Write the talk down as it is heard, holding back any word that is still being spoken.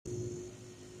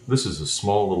This is a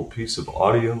small little piece of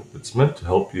audio that's meant to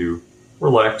help you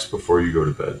relax before you go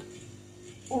to bed.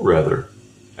 Or rather,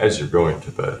 as you're going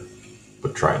to bed,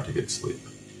 but trying to get sleep.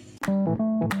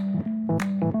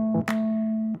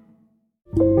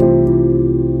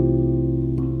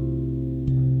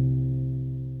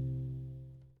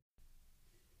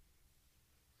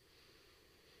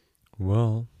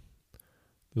 Well,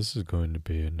 this is going to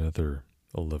be another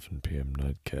 11 p.m.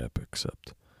 nightcap,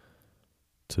 except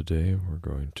today we're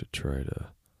going to try to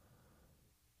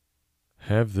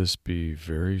have this be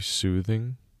very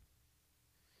soothing.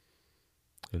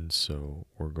 And so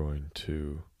we're going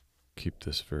to keep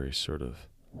this very sort of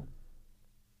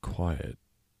quiet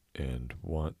and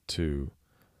want to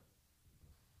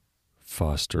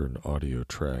foster an audio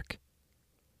track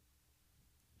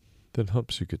that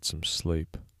helps you get some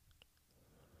sleep.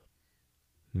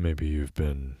 Maybe you've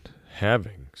been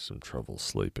having some trouble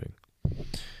sleeping,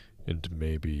 and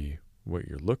maybe what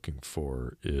you're looking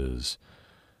for is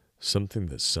something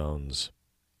that sounds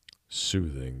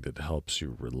soothing that helps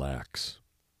you relax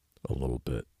a little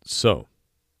bit. So,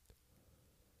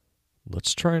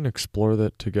 let's try and explore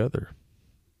that together.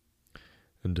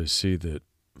 And I see that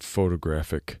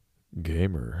Photographic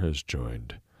Gamer has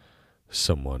joined,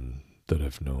 someone that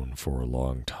I've known for a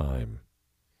long time.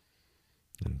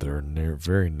 And they're a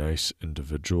very nice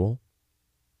individual.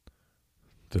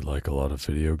 They like a lot of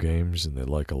video games and they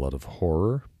like a lot of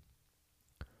horror.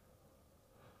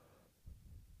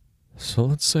 So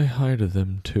let's say hi to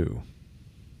them too.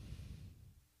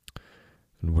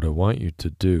 And what I want you to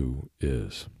do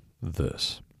is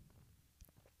this.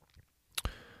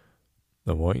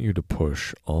 I want you to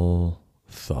push all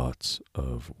thoughts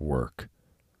of work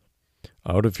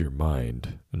out of your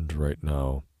mind. And right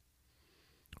now,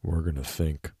 we're going to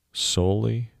think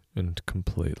solely and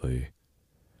completely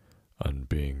on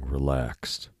being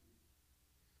relaxed.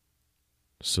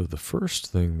 So the first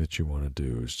thing that you want to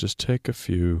do is just take a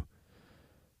few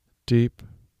deep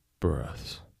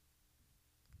breaths.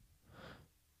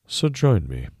 So join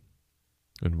me,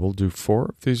 and we'll do 4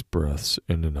 of these breaths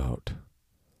in and out.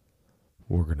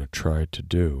 We're going to try to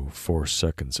do 4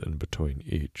 seconds in between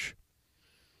each.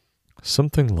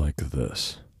 Something like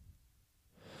this.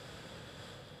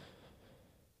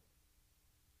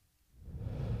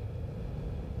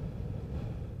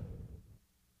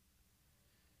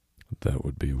 That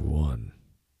would be 1.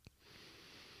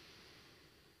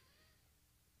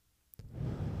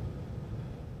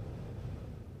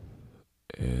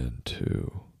 And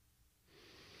 2.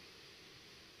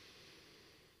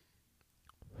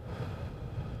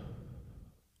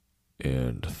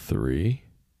 And 3.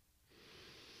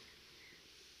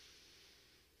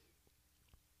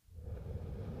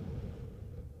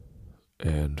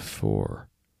 And 4.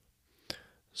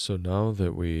 So now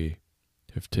that we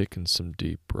have taken some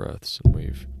deep breaths and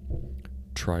we've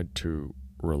tried to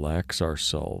relax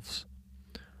ourselves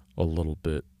a little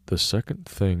bit, the second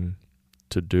thing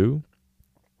to do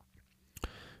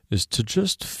is to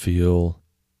just feel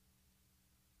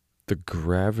the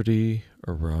gravity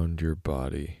around your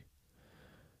body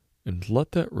and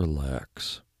let that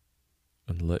relax,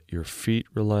 and let your feet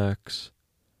relax,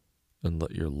 and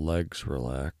let your legs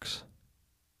relax,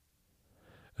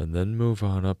 and then move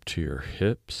on up to your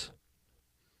hips,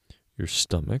 your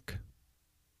stomach,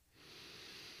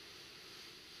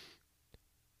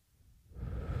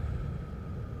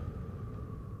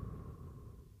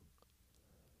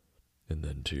 and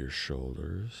then to your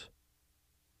shoulders.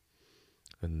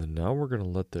 And then now we're going to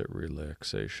let that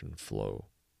relaxation flow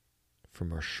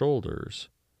from our shoulders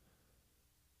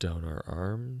down our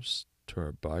arms to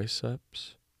our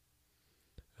biceps,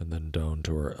 and then down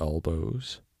to our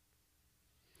elbows,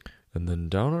 and then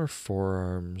down our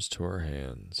forearms to our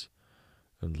hands,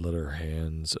 and let our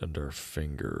hands and our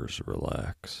fingers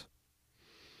relax.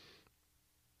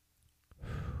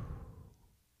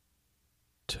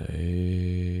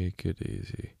 Take it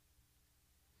easy.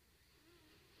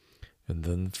 And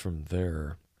then from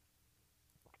there,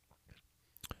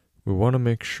 we want to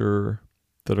make sure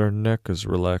that our neck is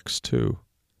relaxed too.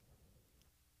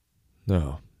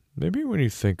 Now, maybe when you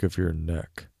think of your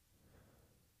neck,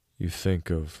 you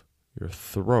think of your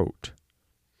throat.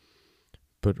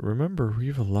 But remember, we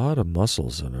have a lot of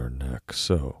muscles in our neck,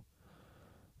 so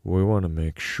we want to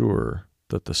make sure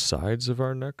that the sides of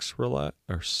our necks relax,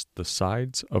 or the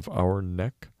sides of our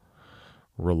neck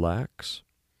relax,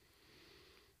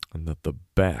 and that the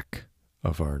back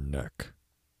of our neck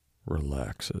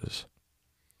relaxes.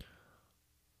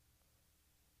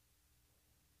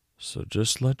 So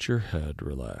just let your head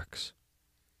relax.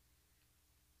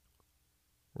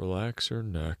 Relax your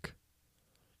neck.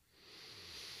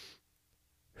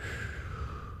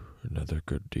 Another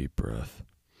good deep breath.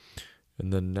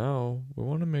 And then now we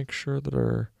want to make sure that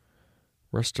our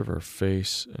rest of our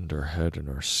face and our head and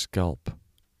our scalp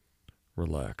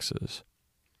relaxes.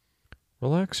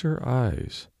 Relax your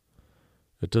eyes.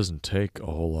 It doesn't take a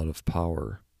whole lot of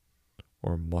power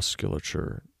or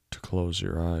musculature to close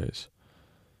your eyes.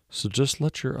 So just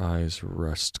let your eyes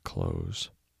rest close.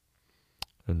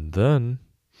 And then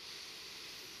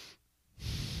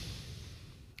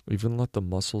even let the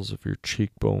muscles of your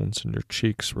cheekbones and your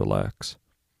cheeks relax.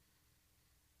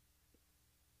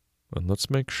 And let's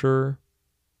make sure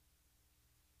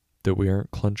that we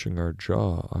aren't clenching our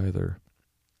jaw either.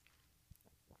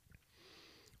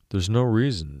 There's no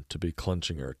reason to be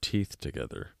clenching our teeth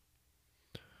together.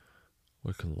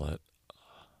 We can let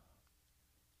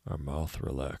our mouth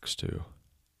relax too.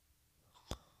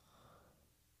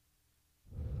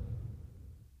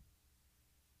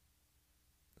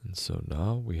 And so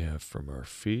now we have from our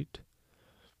feet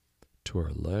to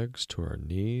our legs, to our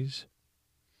knees,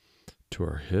 to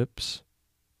our hips,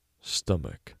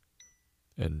 stomach,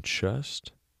 and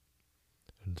chest,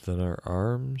 and then our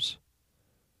arms,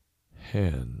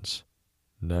 hands,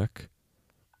 neck,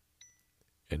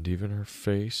 and even our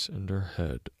face and our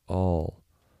head all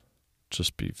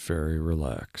just be very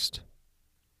relaxed.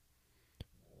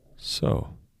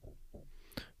 So,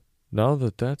 now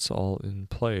that that's all in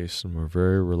place and we're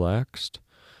very relaxed,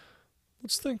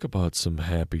 let's think about some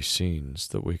happy scenes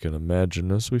that we can imagine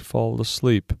as we fall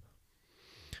asleep.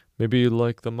 Maybe you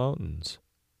like the mountains.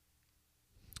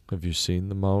 Have you seen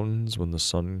the mountains when the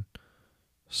sun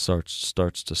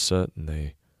starts to set and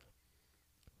they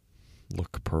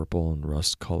look purple and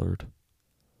rust-colored?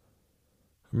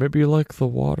 Or maybe you like the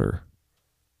water,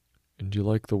 and you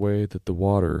like the way that the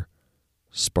water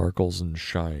sparkles and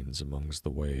shines amongst the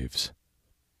waves,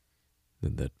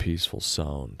 and that peaceful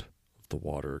sound of the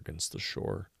water against the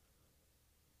shore.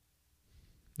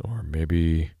 Or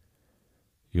maybe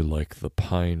you like the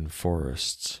pine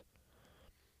forests,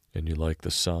 and you like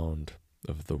the sound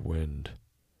of the wind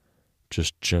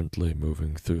just gently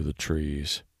moving through the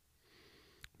trees,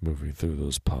 moving through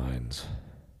those pines.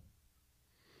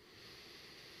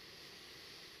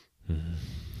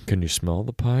 Can you smell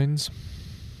the pines?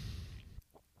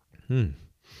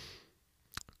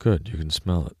 Good, you can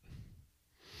smell it.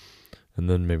 And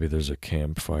then maybe there's a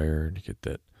campfire and you get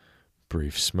that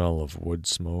brief smell of wood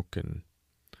smoke, and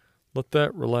let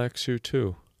that relax you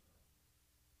too.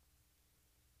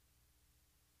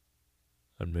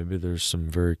 And maybe there's some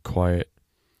very quiet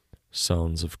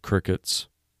sounds of crickets.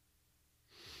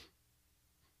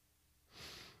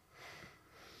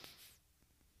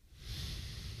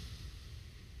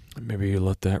 And maybe you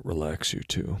let that relax you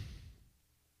too.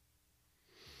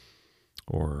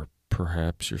 Or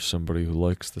perhaps you're somebody who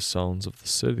likes the sounds of the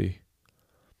city.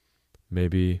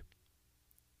 Maybe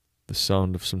the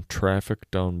sound of some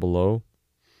traffic down below,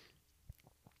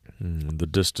 the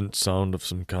distant sound of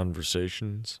some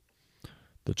conversations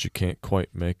that you can't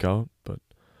quite make out, but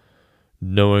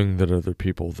knowing that other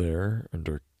people there and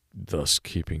are thus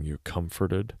keeping you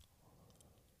comforted.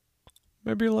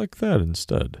 Maybe you like that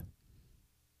instead.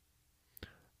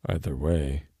 Either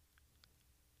way,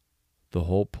 the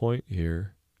whole point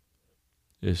here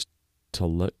is to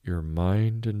let your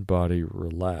mind and body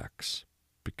relax,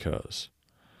 because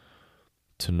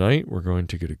tonight we're going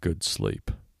to get a good sleep.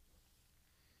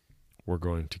 We're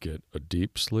going to get a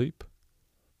deep sleep,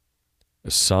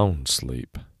 a sound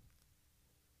sleep,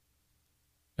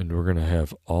 and we're going to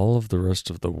have all of the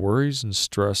rest of the worries and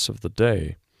stress of the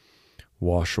day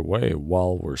wash away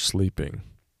while we're sleeping.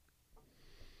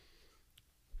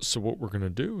 So what we're going to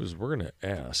do is we're going to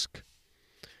ask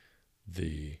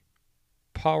the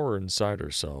power inside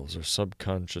ourselves, our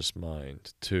subconscious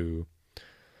mind, to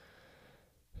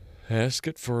ask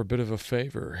it for a bit of a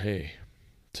favor. Hey,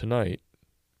 tonight,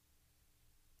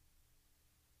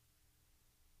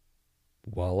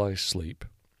 while I sleep,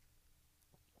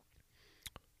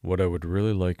 what I would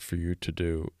really like for you to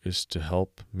do is to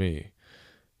help me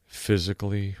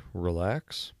physically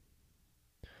relax,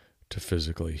 to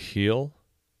physically heal,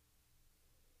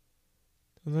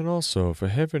 and then also, if I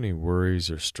have any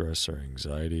worries or stress or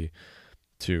anxiety,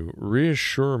 to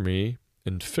reassure me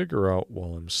and figure out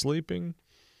while I'm sleeping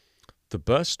the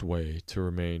best way to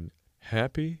remain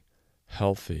happy,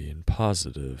 healthy, and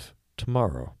positive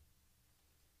tomorrow.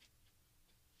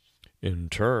 In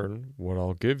turn, what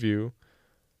I'll give you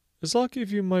is I'll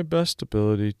give you my best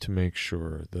ability to make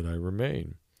sure that I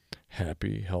remain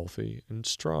happy, healthy, and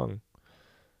strong,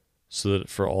 so that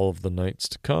for all of the nights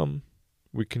to come,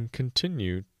 we can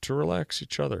continue to relax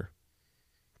each other.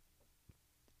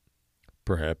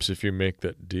 Perhaps if you make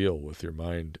that deal with your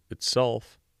mind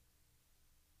itself,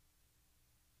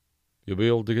 you'll be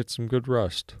able to get some good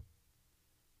rest.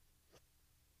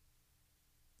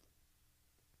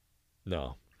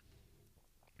 Now,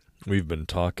 we've been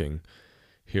talking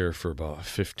here for about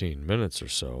 15 minutes or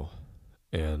so,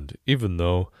 and even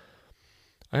though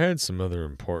I had some other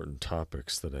important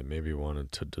topics that I maybe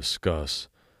wanted to discuss,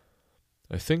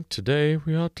 I think today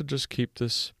we ought to just keep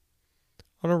this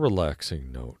on a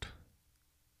relaxing note.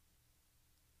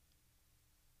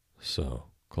 So,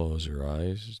 close your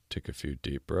eyes, take a few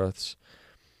deep breaths,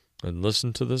 and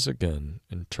listen to this again,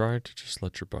 and try to just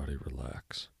let your body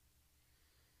relax.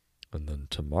 And then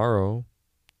tomorrow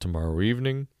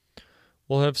evening,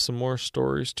 we'll have some more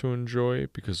stories to enjoy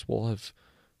because we'll have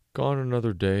gone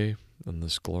another day on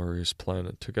this glorious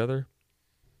planet together.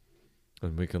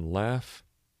 And we can laugh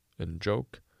and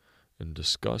joke and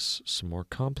discuss some more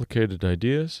complicated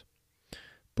ideas.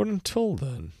 But until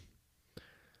then,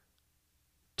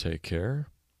 take care,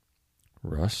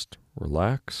 rest,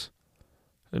 relax,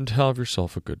 and have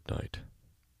yourself a good night.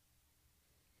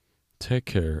 Take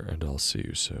care, and I'll see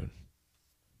you soon.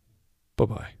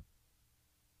 Bye-bye.